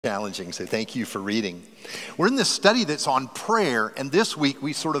Challenging, so thank you for reading. We're in this study that's on prayer, and this week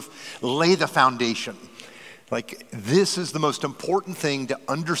we sort of lay the foundation. Like, this is the most important thing to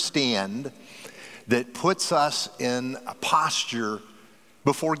understand that puts us in a posture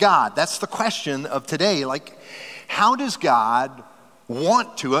before God. That's the question of today. Like, how does God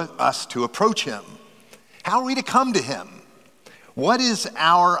want us to approach him? How are we to come to him? What is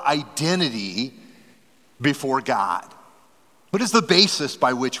our identity before God? What is the basis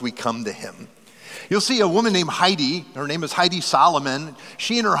by which we come to him? You'll see a woman named Heidi. Her name is Heidi Solomon.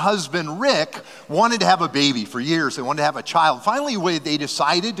 She and her husband, Rick, wanted to have a baby for years. They wanted to have a child. Finally, they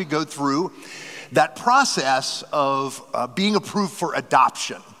decided to go through that process of being approved for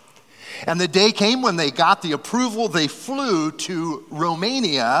adoption. And the day came when they got the approval. They flew to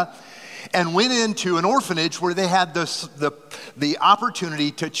Romania and went into an orphanage where they had the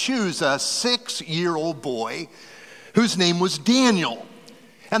opportunity to choose a 6-year-old boy whose name was Daniel.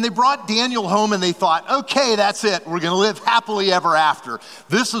 And they brought Daniel home and they thought, okay, that's it. We're going to live happily ever after.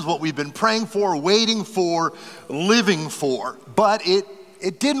 This is what we've been praying for, waiting for, living for. But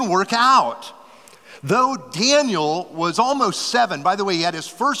it didn't work out. Though Daniel was almost 7, by the way, he had his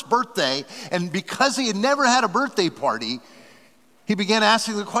first birthday, and because he had never had a birthday party, he began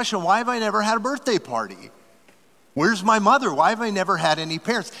asking the question, why have I never had a birthday party? Where's my mother? Why have I never had any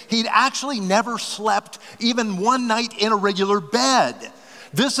parents? He'd actually never slept even one night in a regular bed.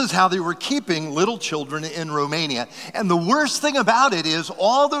 This is how they were keeping little children in Romania. And the worst thing about it is,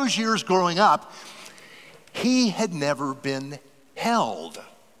 all those years growing up, he had never been held.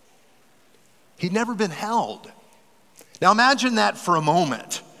 He'd never been held. Now imagine that for a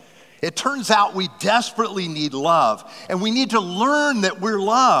moment. It turns out we desperately need love, and we need to learn that we're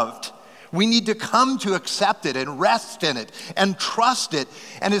loved. We need to come to accept it and rest in it and trust it.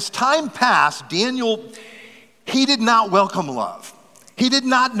 And as time passed, Daniel, he did not welcome love. He did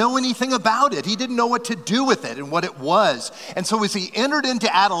not know anything about it. He didn't know what to do with it and what it was. And so as he entered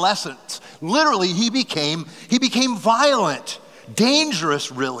into adolescence, literally he became violent,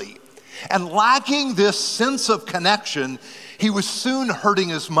 dangerous really. And lacking this sense of connection, he was soon hurting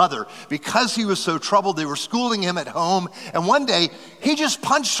his mother. Because he was so troubled, they were schooling him at home. And one day, he just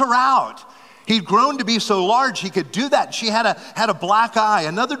punched her out. He'd grown to be so large, he could do that. She had a black eye.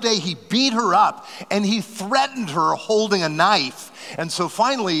 Another day, he beat her up, and he threatened her holding a knife. And so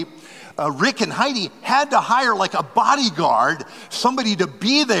finally, Rick and Heidi had to hire like a bodyguard, somebody to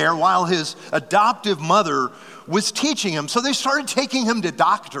be there while his adoptive mother was teaching him. So they started taking him to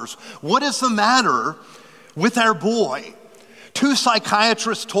doctors. What is the matter with our boy? 2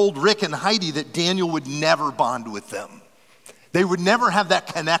 psychiatrists told Rick and Heidi that Daniel would never bond with them. They would never have that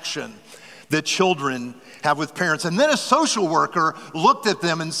connection that children have with parents. And then a social worker looked at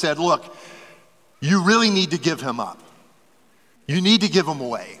them and said, look, you really need to give him up. You need to give him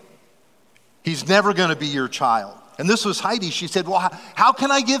away. He's never going to be your child. And this was Heidi. She said, well, how can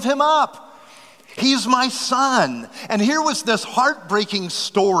I give him up? He's my son. And here was this heartbreaking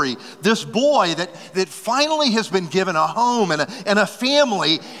story, this boy that finally has been given a home and a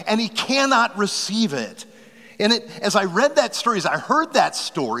family, and he cannot receive it. And as I read that story, as I heard that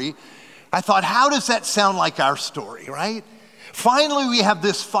story, I thought, how does that sound like our story, right? Finally, we have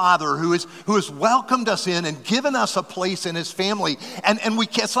this father who has welcomed us in and given us a place in his family, and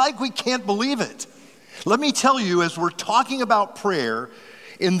it's like we can't believe it. Let me tell you, as we're talking about prayer,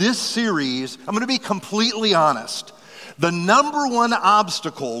 in this series, I'm going to be completely honest. The number one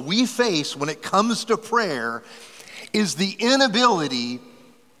obstacle we face when it comes to prayer is the inability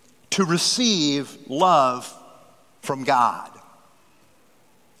to receive love from God.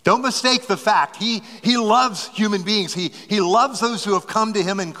 Don't mistake the fact. He loves human beings. He loves those who have come to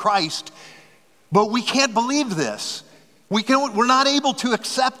him in Christ. But we can't believe this. We're not able to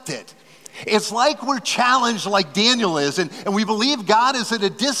accept it. It's like we're challenged like Daniel is, and we believe God is at a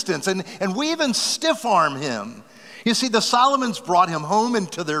distance, and we even stiff-arm him. You see, the Solomons brought him home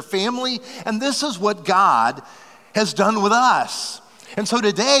into their family, and this is what God has done with us. And so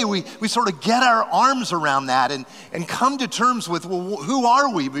today, we sort of get our arms around that and come to terms with, well, who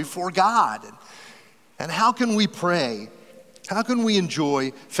are we before God? And how can we pray? How can we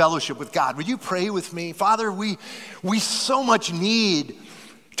enjoy fellowship with God? Would you pray with me? Father, we so much need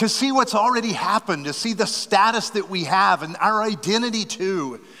to see what's already happened, to see the status that we have and our identity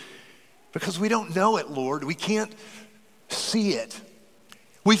too. Because we don't know it, Lord. We can't see it.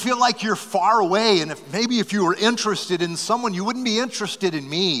 We feel like you're far away, and maybe if you were interested in someone, you wouldn't be interested in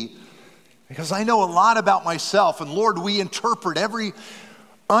me. Because I know a lot about myself, and Lord, we interpret every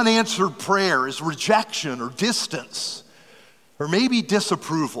unanswered prayer as rejection or distance, or maybe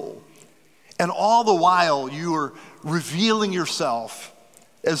disapproval. And all the while, you are revealing yourself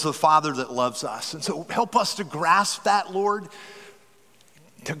as the Father that loves us. And so help us to grasp that, Lord,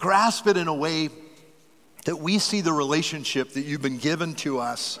 to grasp it in a way that we see the relationship that you've been given to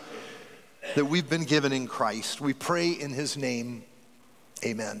us, that we've been given in Christ. We pray in his name,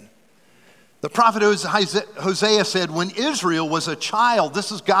 amen. The prophet Hosea said, when Israel was a child,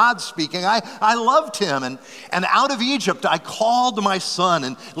 this is God speaking, I loved him, and out of Egypt I called my son,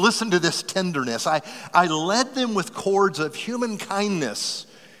 and listen to this tenderness. I led them with cords of human kindness,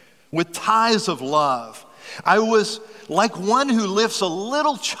 with ties of love. I was like one who lifts a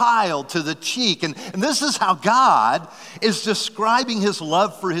little child to the cheek. And this is how God is describing his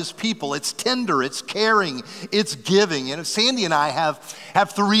love for his people. It's tender, it's caring, it's giving. And Sandy and I have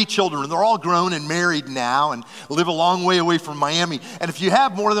 3 children. They're all grown and married now and live a long way away from Miami. And if you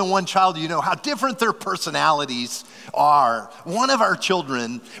have more than one child, you know how different their personalities are. One of our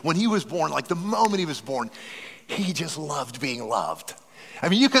children, when he was born, like the moment he was born, he just loved being loved. I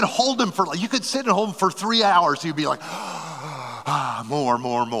mean, you could hold him you could sit and hold him for 3 hours. He'd be like,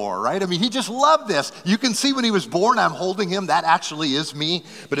 more, right? I mean, he just loved this. You can see when he was born, I'm holding him. That actually is me,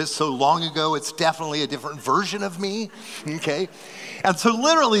 but it's so long ago, it's definitely a different version of me, okay? And so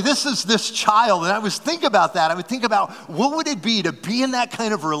literally, this is this child, and I would think about that. I would think about what would it be to be in that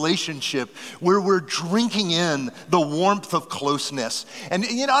kind of relationship where we're drinking in the warmth of closeness. And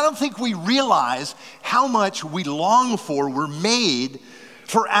I don't think we realize how much we long for, we're made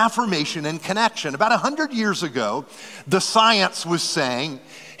for affirmation and connection. About 100 years ago, the science was saying,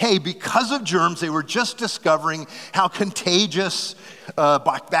 hey, because of germs, they were just discovering how contagious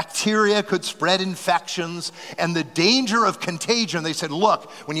bacteria could spread infections and the danger of contagion. They said, look,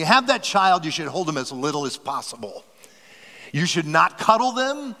 when you have that child, you should hold them as little as possible. You should not cuddle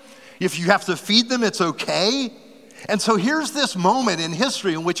them. If you have to feed them, it's okay. And so here's this moment in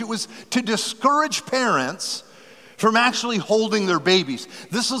history in which it was to discourage parents from actually holding their babies.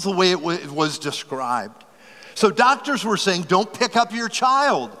 This is the way it was described. So doctors were saying, don't pick up your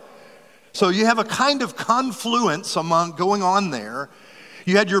child. So you have a kind of confluence going on there.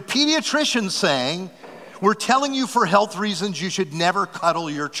 You had your pediatrician saying, we're telling you for health reasons you should never cuddle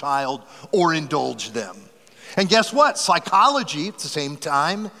your child or indulge them. And guess what? Psychology, at the same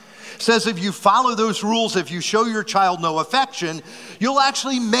time, says if you follow those rules, if you show your child no affection, you'll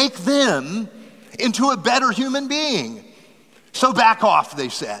actually make them into a better human being. So back off, they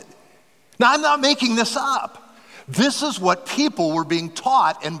said. Now, I'm not making this up. This is what people were being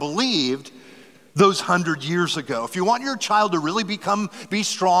taught and believed those 100 years ago. If you want your child to really be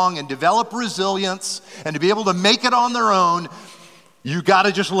strong and develop resilience and to be able to make it on their own, you got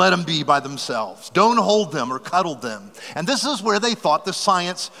to just let them be by themselves. Don't hold them or cuddle them. And this is where they thought the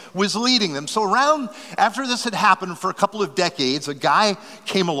science was leading them. So after this had happened for a couple of decades, a guy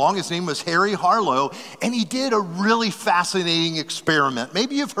came along, his name was Harry Harlow, and he did a really fascinating experiment.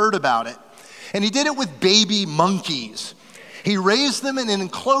 Maybe you've heard about it. And he did it with baby monkeys. He raised them in an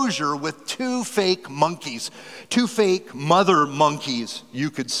enclosure with 2 fake monkeys, 2 fake mother monkeys,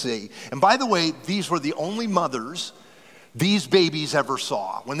 you could see. And by the way, these were the only mothers these babies ever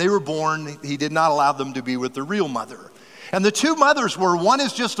saw. When they were born, he did not allow them to be with the real mother. And the 2 mothers one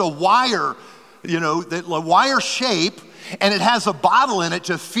is just a wire, a wire shape, and it has a bottle in it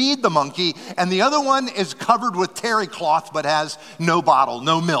to feed the monkey, and the other one is covered with terry cloth but has no bottle,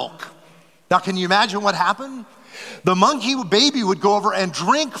 no milk. Now, can you imagine what happened? The monkey baby would go over and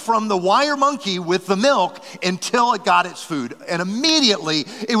drink from the wire monkey with the milk until it got its food. And immediately,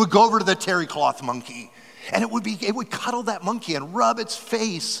 it would go over to the terry cloth monkey. And it would cuddle that monkey and rub its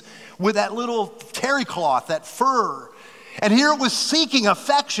face with that little terry cloth, that fur. And here it was seeking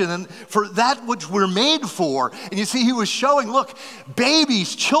affection and for that which we're made for. And you see, he was showing, look,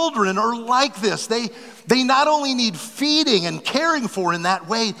 babies, children are like this. They not only need feeding and caring for in that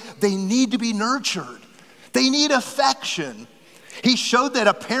way, they need to be nurtured. They need affection. He showed that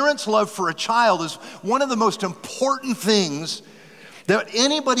a parent's love for a child is one of the most important things that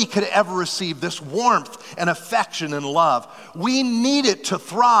anybody could ever receive, this warmth and affection and love. We need it to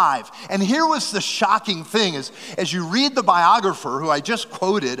thrive. And here was the shocking thing, as you read the biographer who I just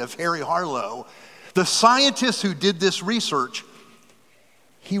quoted of Harry Harlow, the scientist who did this research,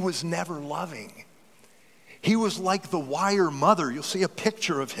 he was never loving. He was like the wire mother. You'll see a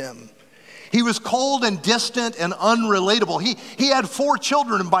picture of him. He was cold and distant and unrelatable. He had 4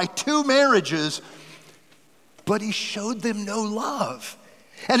 children, and by 2 marriages, but he showed them no love.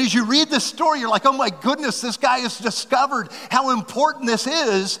 And as you read this story, you're like, oh my goodness, this guy has discovered how important this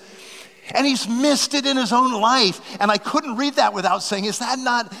is. And he's missed it in his own life. And I couldn't read that without saying,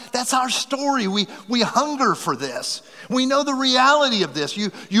 that's our story. We hunger for this. We know the reality of this.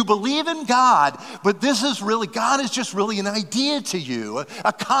 You believe in God, but God is just really an idea to you,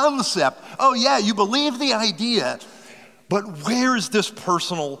 a concept. Oh yeah, you believe the idea, but where is this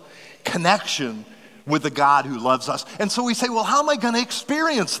personal connection with the God who loves us? And so we say, well, how am I going to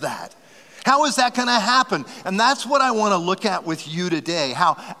experience that? How is that going to happen? And that's what I want to look at with you today,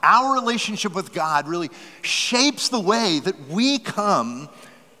 how our relationship with God really shapes the way that we come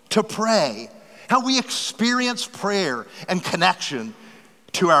to pray, how we experience prayer and connection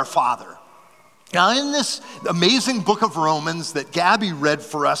to our Father. Now, in this amazing book of Romans that Gabby read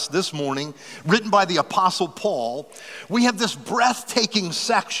for us this morning, written by the Apostle Paul, we have this breathtaking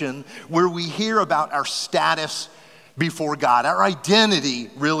section where we hear about our status before God, our identity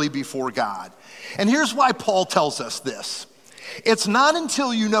really before God. And here's why Paul tells us this. It's not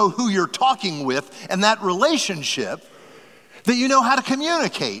until you know who you're talking with and that relationship that you know how to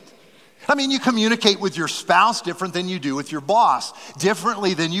communicate. I mean, you communicate with your spouse different than you do with your boss,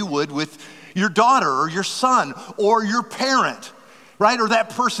 differently than you would with your daughter or your son or your parent, right? Or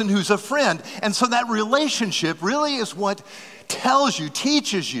that person who's a friend. And so that relationship really is what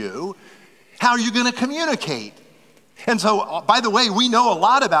teaches you how you're going to communicate. And so, by the way, we know a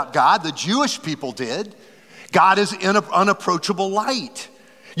lot about God. The Jewish people did. God is in an unapproachable light.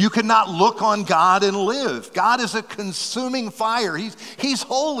 You cannot look on God and live. God is a consuming fire. He's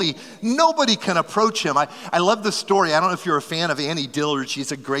holy. Nobody can approach him. I love the story. I don't know if you're a fan of Annie Dillard.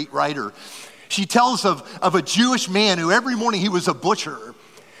 She's a great writer. She tells of a Jewish man who every morning, he was a butcher.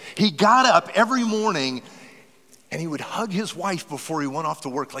 He got up every morning and he would hug his wife before he went off to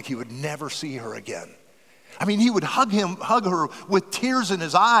work like he would never see her again. I mean, he would hug her with tears in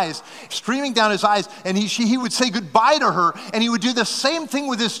his eyes, streaming down his eyes, and he would say goodbye to her, and he would do the same thing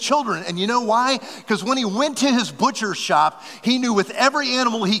with his children. And you know why? Because when he went to his butcher shop, he knew with every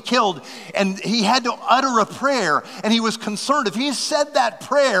animal he killed, and he had to utter a prayer, and he was concerned if he said that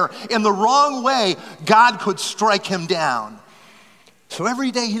prayer in the wrong way, God could strike him down. So every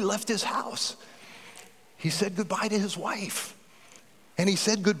day he left his house, he said goodbye to his wife, and he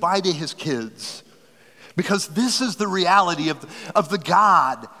said goodbye to his kids. Because this is the reality of the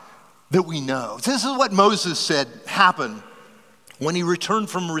God that we know. This is what Moses said happened when he returned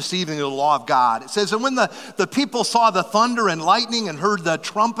from receiving the law of God. It says, and when the people saw the thunder and lightning and heard the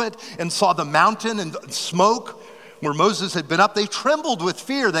trumpet and saw the mountain and smoke where Moses had been up, they trembled with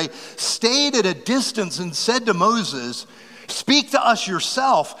fear. They stayed at a distance and said to Moses, speak to us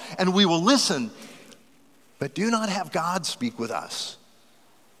yourself and we will listen, but do not have God speak with us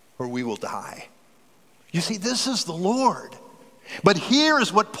or we will die. You see, this is the Lord. But here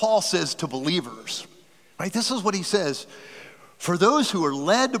is what Paul says to believers, right? This is what he says. For those who are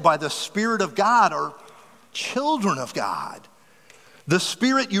led by the Spirit of God are children of God. The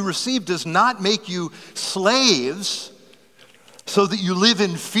Spirit you receive does not make you slaves so that you live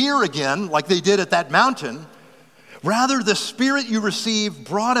in fear again like they did at that mountain. Rather, the Spirit you receive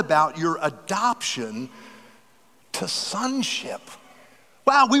brought about your adoption to sonship.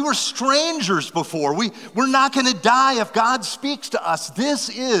 Wow, we were strangers before. We're not going to die if God speaks to us. This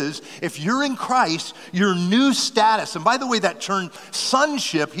is, if you're in Christ, your new status. And by the way, that term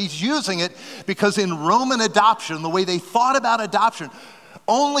sonship, he's using it because in Roman adoption, the way they thought about adoption,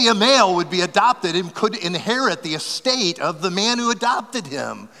 only a male would be adopted and could inherit the estate of the man who adopted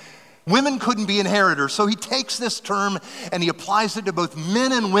him. Women couldn't be inheritors. So he takes this term and he applies it to both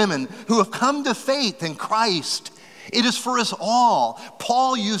men and women who have come to faith in Christ. It is for us all.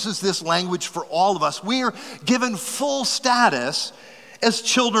 Paul uses this language for all of us. We are given full status as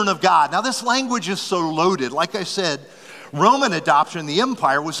children of God. Now, this language is so loaded. Like I said, Roman adoption in the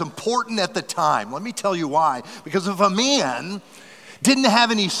empire was important at the time. Let me tell you why. Because if a man didn't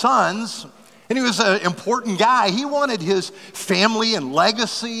have any sons, and he was an important guy, he wanted his family and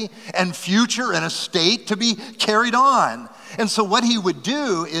legacy and future and estate to be carried on. And so what he would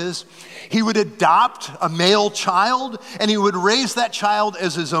do is he would adopt a male child and he would raise that child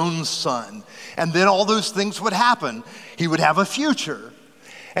as his own son. And then all those things would happen. He would have a future.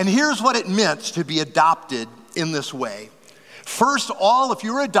 And here's what it meant to be adopted in this way. First, if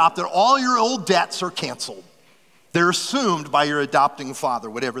you're adopted, all your old debts are canceled. They're assumed by your adopting father,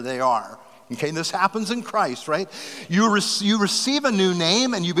 whatever they are. Okay, and this happens in Christ, right? You receive a new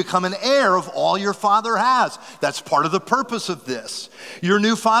name and you become an heir of all your father has. That's part of the purpose of this. Your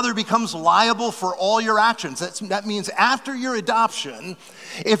new father becomes liable for all your actions. That means after your adoption,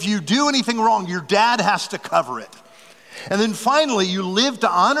 if you do anything wrong, your dad has to cover it. And then finally, you live to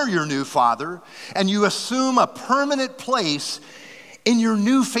honor your new father and you assume a permanent place in your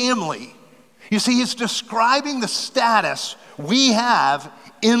new family. You see, he's describing the status we have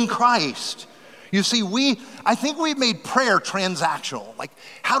in Christ. You see, I think we've made prayer transactional. Like,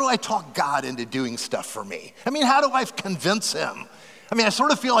 how do I talk God into doing stuff for me? I mean, how do I convince him? I mean, I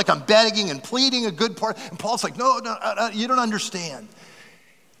sort of feel like I'm begging and pleading a good part. And Paul's like, no, you don't understand.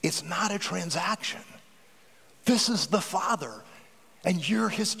 It's not a transaction. This is the Father, and you're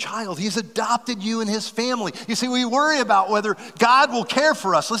his child. He's adopted you in his family. You see, we worry about whether God will care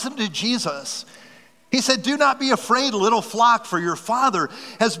for us. Listen to Jesus. He said, do not be afraid, little flock, for your Father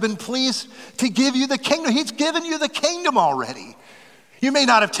has been pleased to give you the kingdom. He's given you the kingdom already. You may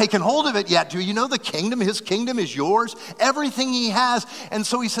not have taken hold of it yet. Do you know the kingdom? His kingdom is yours, everything he has. And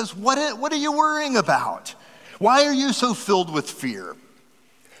so he says, what are you worrying about? Why are you so filled with fear?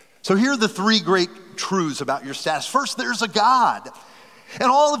 So here are the three great truths about your status. First, there's a God. And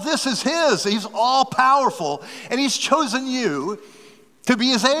all of this is his. He's all powerful. And he's chosen you to be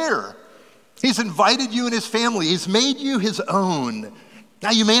his heir. He's invited you in his family. He's made you his own. Now,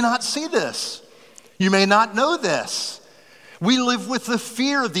 you may not see this. You may not know this. We live with the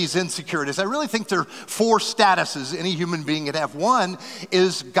fear of these insecurities. I really think there are four statuses any human being can have. One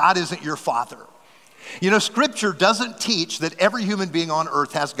is God isn't your father. You know, Scripture doesn't teach that every human being on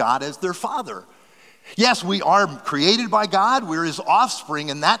earth has God as their father. Yes, we are created by God. We're his offspring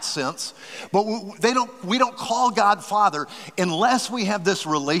in that sense. But we don't call God Father unless we have this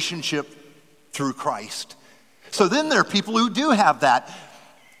relationship through Christ. So then there are people who do have that,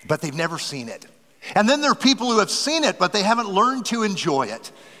 but they've never seen it. And then there are people who have seen it, but they haven't learned to enjoy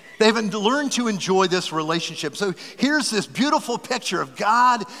it. They haven't learned to enjoy this relationship. So here's this beautiful picture of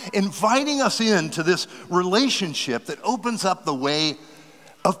God inviting us into this relationship that opens up the way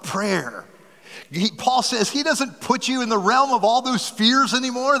of prayer. Paul says he doesn't put you in the realm of all those fears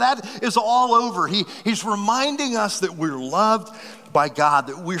anymore. That is all over. He's reminding us that we're loved by God,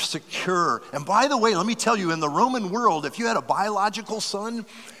 that we're secure. And by the way, let me tell you, in the Roman world, if you had a biological son,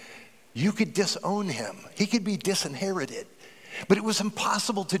 you could disown him. He could be disinherited. But it was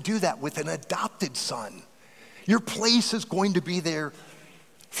impossible to do that with an adopted son. Your place is going to be there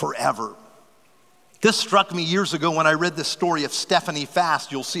forever. This struck me years ago when I read the story of Stephanie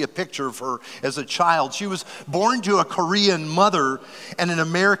Fast. You'll see a picture of her as a child. She was born to a Korean mother and an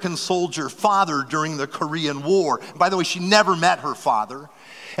American soldier father during the Korean War. By the way, she never met her father.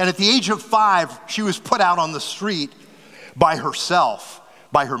 And at the age of 5, she was put out on the street by herself,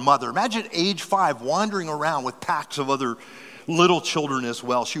 by her mother. Imagine age 5 wandering around with packs of other little children as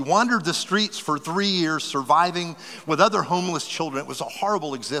well. She wandered the streets for 3 years, surviving with other homeless children. It was a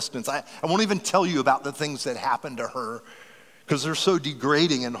horrible existence. I won't even tell you about the things that happened to her because they're so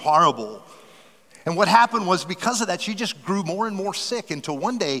degrading and horrible. And what happened was, because of that, she just grew more and more sick until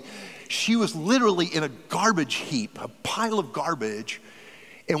one day she was literally in a garbage heap, a pile of garbage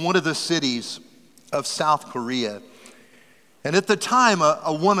in one of the cities of South Korea. And at the time,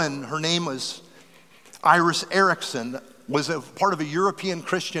 a woman, her name was Iris Erickson, was a part of a European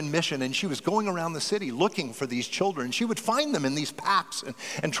Christian mission, and she was going around the city looking for these children. She would find them in these packs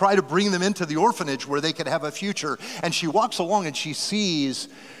and try to bring them into the orphanage where they could have a future. And she walks along and she sees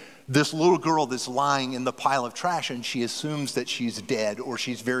this little girl that's lying in the pile of trash, and she assumes that she's dead or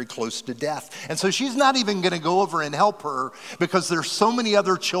she's very close to death. And so she's not even going to go over and help her because there's so many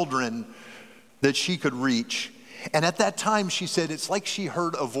other children that she could reach. And at that time, she said, it's like she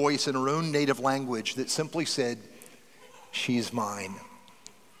heard a voice in her own native language that simply said, she's mine.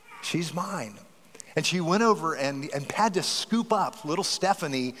 She's mine. And she went over and had to scoop up little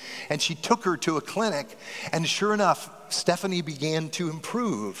Stephanie, and she took her to a clinic, and sure enough, Stephanie began to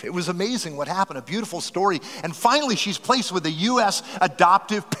improve. It was amazing what happened, a beautiful story. And finally, she's placed with a U.S.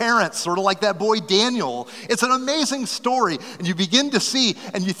 adoptive parent, sort of like that boy Daniel. It's an amazing story, and you begin to see,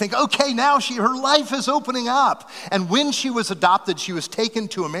 and you think, okay, now her life is opening up. And when she was adopted, she was taken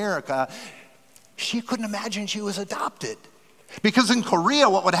to America. She couldn't imagine she was adopted. Because in Korea,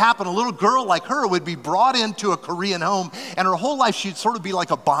 what would happen, a little girl like her would be brought into a Korean home, and her whole life she'd sort of be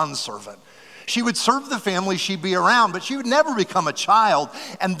like a bondservant. She would serve the family, she'd be around, but she would never become a child.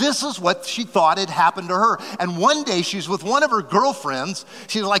 And this is what she thought had happened to her. And one day she's with one of her girlfriends.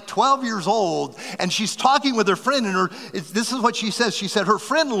 She's like 12 years old, and she's talking with her friend, and this is what she says. She said, her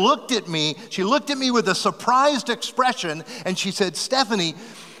friend looked at me. She looked at me with a surprised expression, and she said, Stephanie,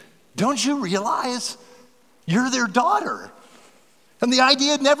 don't you realize you're their daughter? And the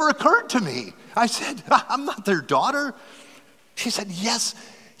idea had never occurred to me. I said, I'm not their daughter. She said, yes,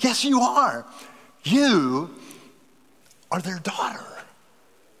 you are. You are their daughter.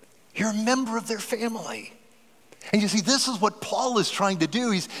 You're a member of their family. And you see, this is what Paul is trying to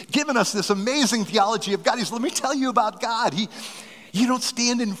do. He's given us this amazing theology of God. Let me tell you about God. You don't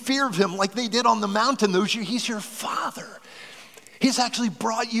stand in fear of him like they did on the mountain those years. He's your Father. He's actually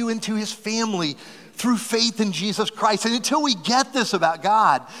brought you into his family through faith in Jesus Christ. And until we get this about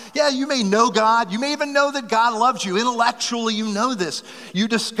God, yeah, you may know God. You may even know that God loves you. Intellectually, you know this. You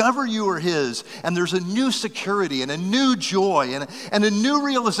discover you are his, and there's a new security and a new joy and a new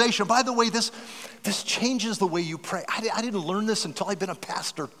realization. By the way, this changes the way you pray. I didn't learn this until I've been a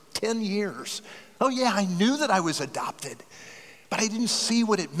pastor 10 years. Oh yeah, I knew that I was adopted, but I didn't see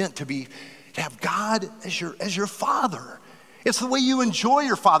what it meant to have God as your Father. It's the way you enjoy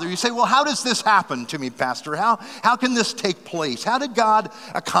your Father. You say, well, how does this happen to me, Pastor? How can this take place? How did God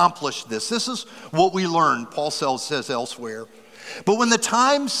accomplish this? This is what we learned, Paul says elsewhere. But when the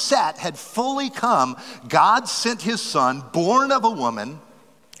time set had fully come, God sent his Son, born of a woman,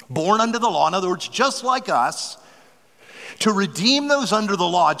 born under the law, in other words, just like us, to redeem those under the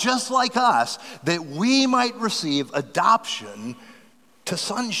law, just like us, that we might receive adoption to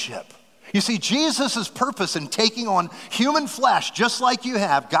sonship. You see, Jesus' purpose in taking on human flesh, just like you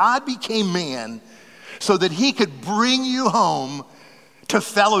have, God became man so that he could bring you home to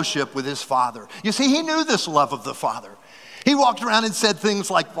fellowship with his Father. You see, he knew this love of the Father. He walked around and said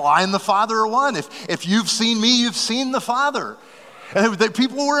things like, well, I and the Father are one. If you've seen me, you've seen the Father. And the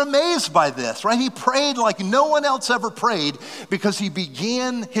people were amazed by this, right? He prayed like no one else ever prayed because he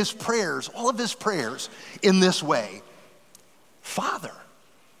began his prayers, all of his prayers, in this way. Father.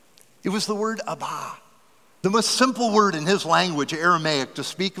 It was the word Abba, the most simple word in his language, Aramaic, to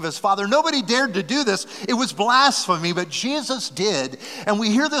speak of his Father. Nobody dared to do this. It was blasphemy, but Jesus did. And we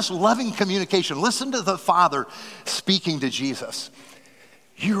hear this loving communication. Listen to the Father speaking to Jesus.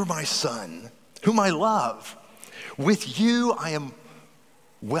 You're my Son, whom I love. With you I am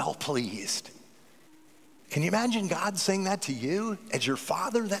well pleased. Can you imagine God saying that to you as your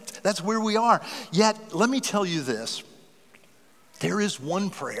Father? That's where we are. Yet, let me tell you this. There is one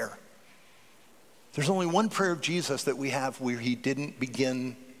prayer. There's only one prayer of Jesus that we have where he didn't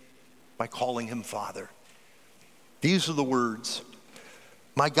begin by calling him Father. These are the words,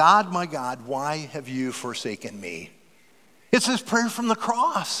 my God, why have you forsaken me? It's his prayer from the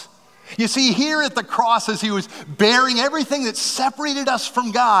cross. You see, here at the cross, as he was bearing everything that separated us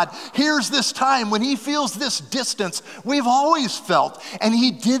from God, here's this time when he feels this distance we've always felt. And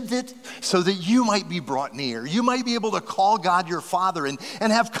he did it so that you might be brought near. You might be able to call God your Father and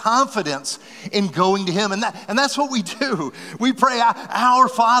have confidence in going to him. And that's what we do. We pray, our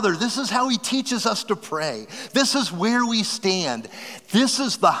Father. This is how he teaches us to pray. This is where we stand. This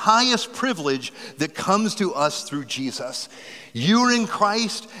is the highest privilege that comes to us through Jesus. You're in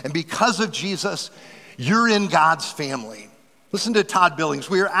Christ, and because of Jesus, you're in God's family. Listen to Todd Billings.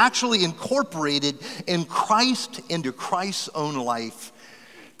 We are actually incorporated in Christ into Christ's own life.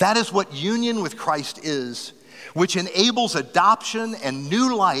 That is what union with Christ is, which enables adoption and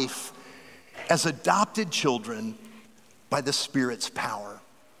new life as adopted children by the Spirit's power.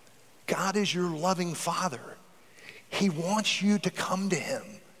 God is your loving Father. He wants you to come to him.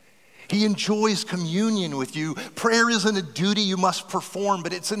 He enjoys communion with you. Prayer isn't a duty you must perform,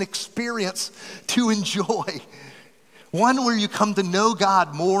 but it's an experience to enjoy. One where you come to know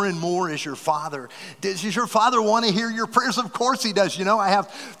God more and more as your Father. Does your Father want to hear your prayers? Of course he does. You know, I have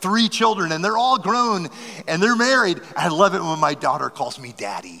 3 children and they're all grown and they're married. I love it when my daughter calls me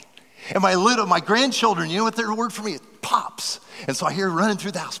Daddy. And my grandchildren, you know what their word for me is? Pops. And so I hear running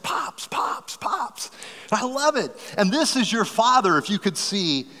through the house, Pops, Pops, Pops. I love it. And this is your Father, if you could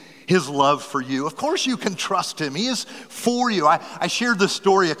see his love for you. Of course you can trust him. He is for you. I shared this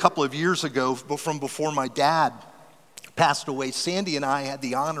story a couple of years ago from before my dad passed away. Sandy and I had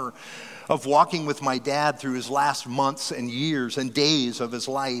the honor of walking with my dad through his last months and years and days of his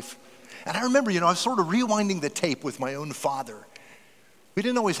life. And I remember, I was sort of rewinding the tape with my own father. We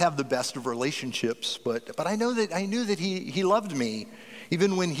didn't always have the best of relationships, but I knew that he loved me,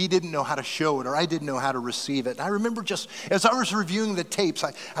 even when he didn't know how to show it or I didn't know how to receive it. And I remember just as I was reviewing the tapes,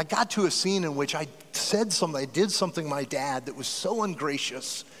 I got to a scene in which I did something to my dad that was so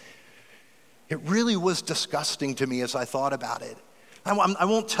ungracious. It really was disgusting to me as I thought about it. I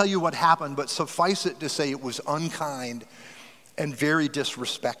won't tell you what happened, but suffice it to say it was unkind and very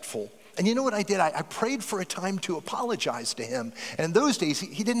disrespectful. And you know what I did? I prayed for a time to apologize to him. And in those days,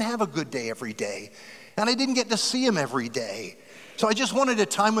 he didn't have a good day every day. And I didn't get to see him every day. So I just wanted a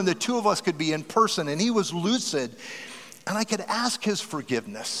time when the two of us could be in person and he was lucid and I could ask his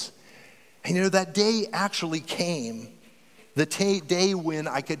forgiveness. And that day actually came, the day when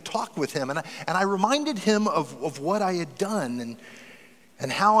I could talk with him. And I reminded him of what I had done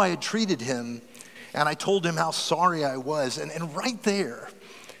and how I had treated him. And I told him how sorry I was. And right there,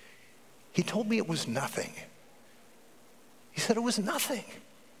 he told me it was nothing. He He said it was nothing.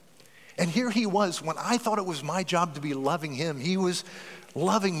 And here he was, when I thought it was my job to be loving him, he was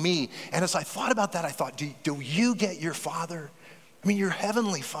loving me. And as I thought about that, I thought, do you get your Father? I mean, your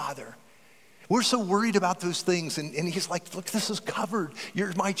heavenly Father. We're so worried about those things. And he's like, look, this is covered.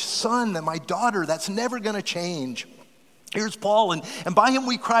 You're my son and my daughter. That's never going to change. Here's Paul. And by him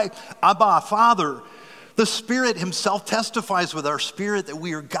we cry, Abba, Father. The Spirit himself testifies with our spirit that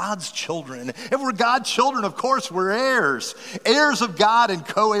we are God's children. If we're God's children, of course, we're heirs. Heirs of God and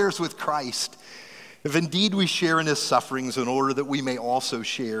co-heirs with Christ. If indeed we share in his sufferings in order that we may also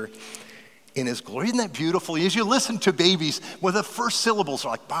share in his glory. Isn't that beautiful? As you listen to babies, well, the first syllables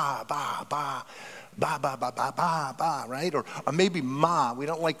are like ba, ba, ba, ba, ba, ba, ba, ba, ba, right? Or maybe ma. We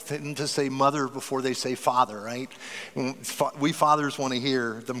don't like them to say mother before they say father, right? We fathers want to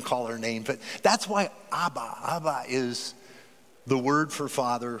hear them call our name. But that's why Abba. Abba is the word for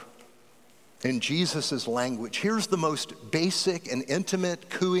father in Jesus' language. Here's the most basic and intimate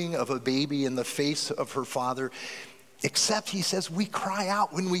cooing of a baby in the face of her father. Except he says we cry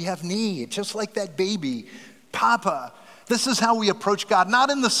out when we have need, just like that baby, Papa. This is how we approach God,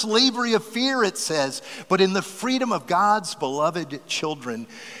 not in the slavery of fear, it says, but in the freedom of God's beloved children.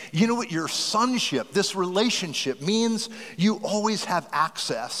 You know what? Your sonship, this relationship, means you always have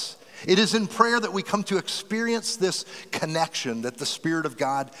access. It is in prayer that we come to experience this connection that the Spirit of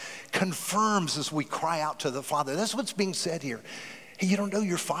God confirms as we cry out to the Father. That's what's being said here. Hey, you don't know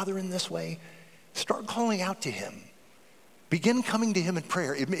your Father in this way? Start calling out to him. Begin coming to him in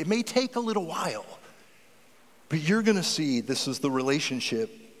prayer. It may take a little while, but you're going to see this is the relationship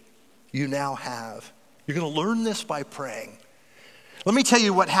you now have. You're going to learn this by praying. Let me tell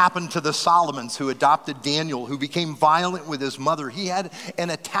you what happened to the Solomons who adopted Daniel, who became violent with his mother. He had an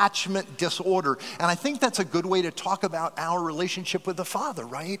attachment disorder. And I think that's a good way to talk about our relationship with the Father,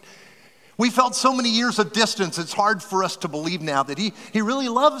 right? We felt so many years of distance, it's hard for us to believe now that he really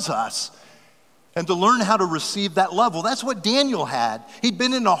loves us. And to learn how to receive that love. Well, that's what Daniel had. He'd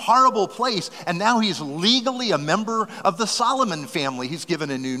been in a horrible place, and now he's legally a member of the Solomon family. He's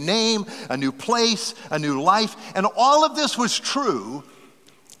given a new name, a new place, a new life, and all of this was true,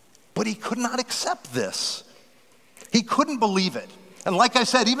 but he could not accept this. He couldn't believe it. And like I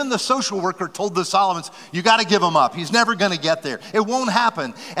said, even the social worker told the Solomons, you got to give him up. He's never going to get there. It won't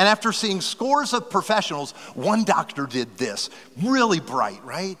happen. And after seeing scores of professionals, one doctor did this, really bright,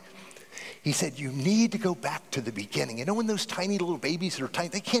 right? He said, you need to go back to the beginning. You know when those tiny little babies are tiny,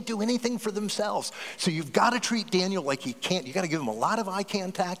 they can't do anything for themselves. So you've got to treat Daniel like he can't. You got to give him a lot of eye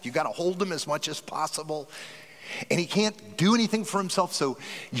contact. You got to hold him as much as possible. And he can't do anything for himself, so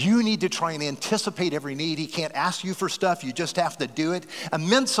you need to try and anticipate every need. He can't ask you for stuff. You just have to do it.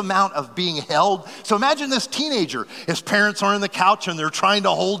 Immense amount of being held. So imagine this teenager. His parents are on the couch, and they're trying to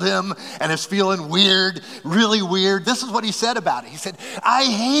hold him, and it's feeling weird, really weird. This is what he said about it. He said, I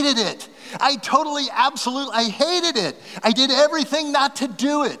hated it. I hated it. I did everything not to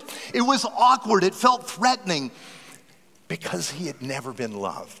do it. It was awkward. It felt threatening because he had never been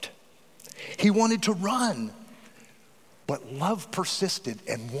loved. He wanted to run. But love persisted,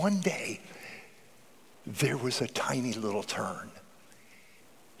 and one day, there was a tiny little turn.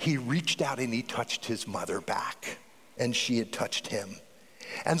 He reached out and he touched his mother back, and she had touched him.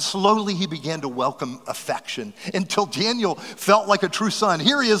 And slowly he began to welcome affection until Daniel felt like a true son.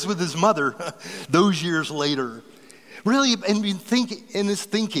 Here he is with his mother those years later. Really, in his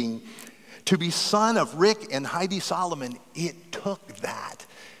thinking, to be son of Rick and Heidi Solomon, it took that.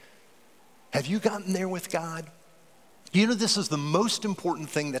 Have you gotten there with God? You know, this is the most important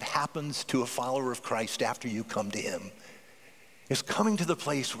thing that happens to a follower of Christ after you come to him, is coming to the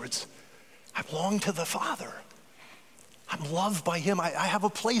place where it's, I belong to the Father. I'm loved by him. I have a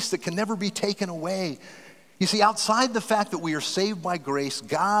place that can never be taken away. You see, outside the fact that we are saved by grace,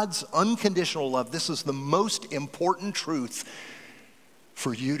 God's unconditional love, this is the most important truth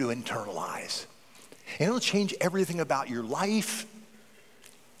for you to internalize. And it'll change everything about your life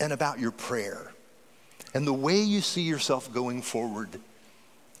and about your prayer and the way you see yourself going forward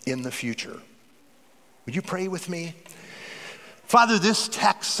in the future. Would you pray with me? Father, this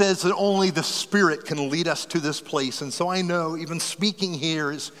text says that only the Spirit can lead us to this place. And so I know, even speaking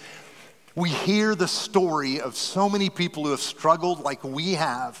here, is we hear the story of so many people who have struggled like we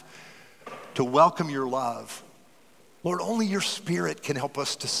have to welcome your love. Lord, only your Spirit can help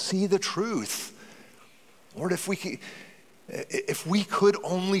us to see the truth. Lord, if we could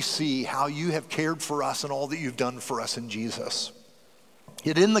only see how you have cared for us and all that you've done for us in Jesus.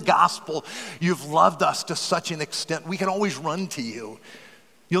 Yet in the gospel, you've loved us to such an extent, we can always run to you.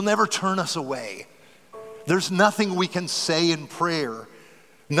 You'll never turn us away. There's nothing we can say in prayer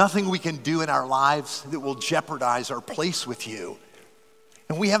Nothing we can do in our lives that will jeopardize our place with you.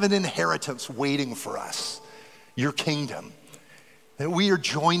 And we have an inheritance waiting for us, your kingdom, that we are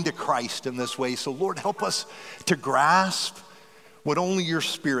joined to Christ in this way. So Lord, help us to grasp what only your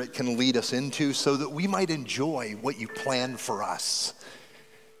Spirit can lead us into so that we might enjoy what you plan for us.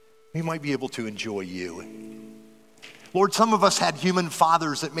 We might be able to enjoy you. Lord, some of us had human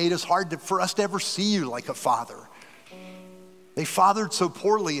fathers that made it hard for us to ever see you like a father. They fathered so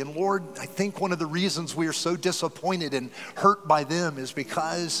poorly, and Lord, I think one of the reasons we are so disappointed and hurt by them is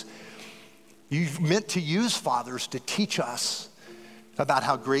because you've meant to use fathers to teach us about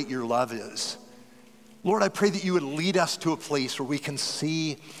how great your love is. Lord, I pray that you would lead us to a place where we can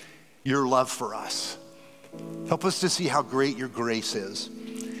see your love for us. Help us to see how great your grace is.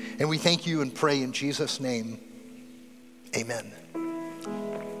 And we thank you and pray in Jesus' name, amen.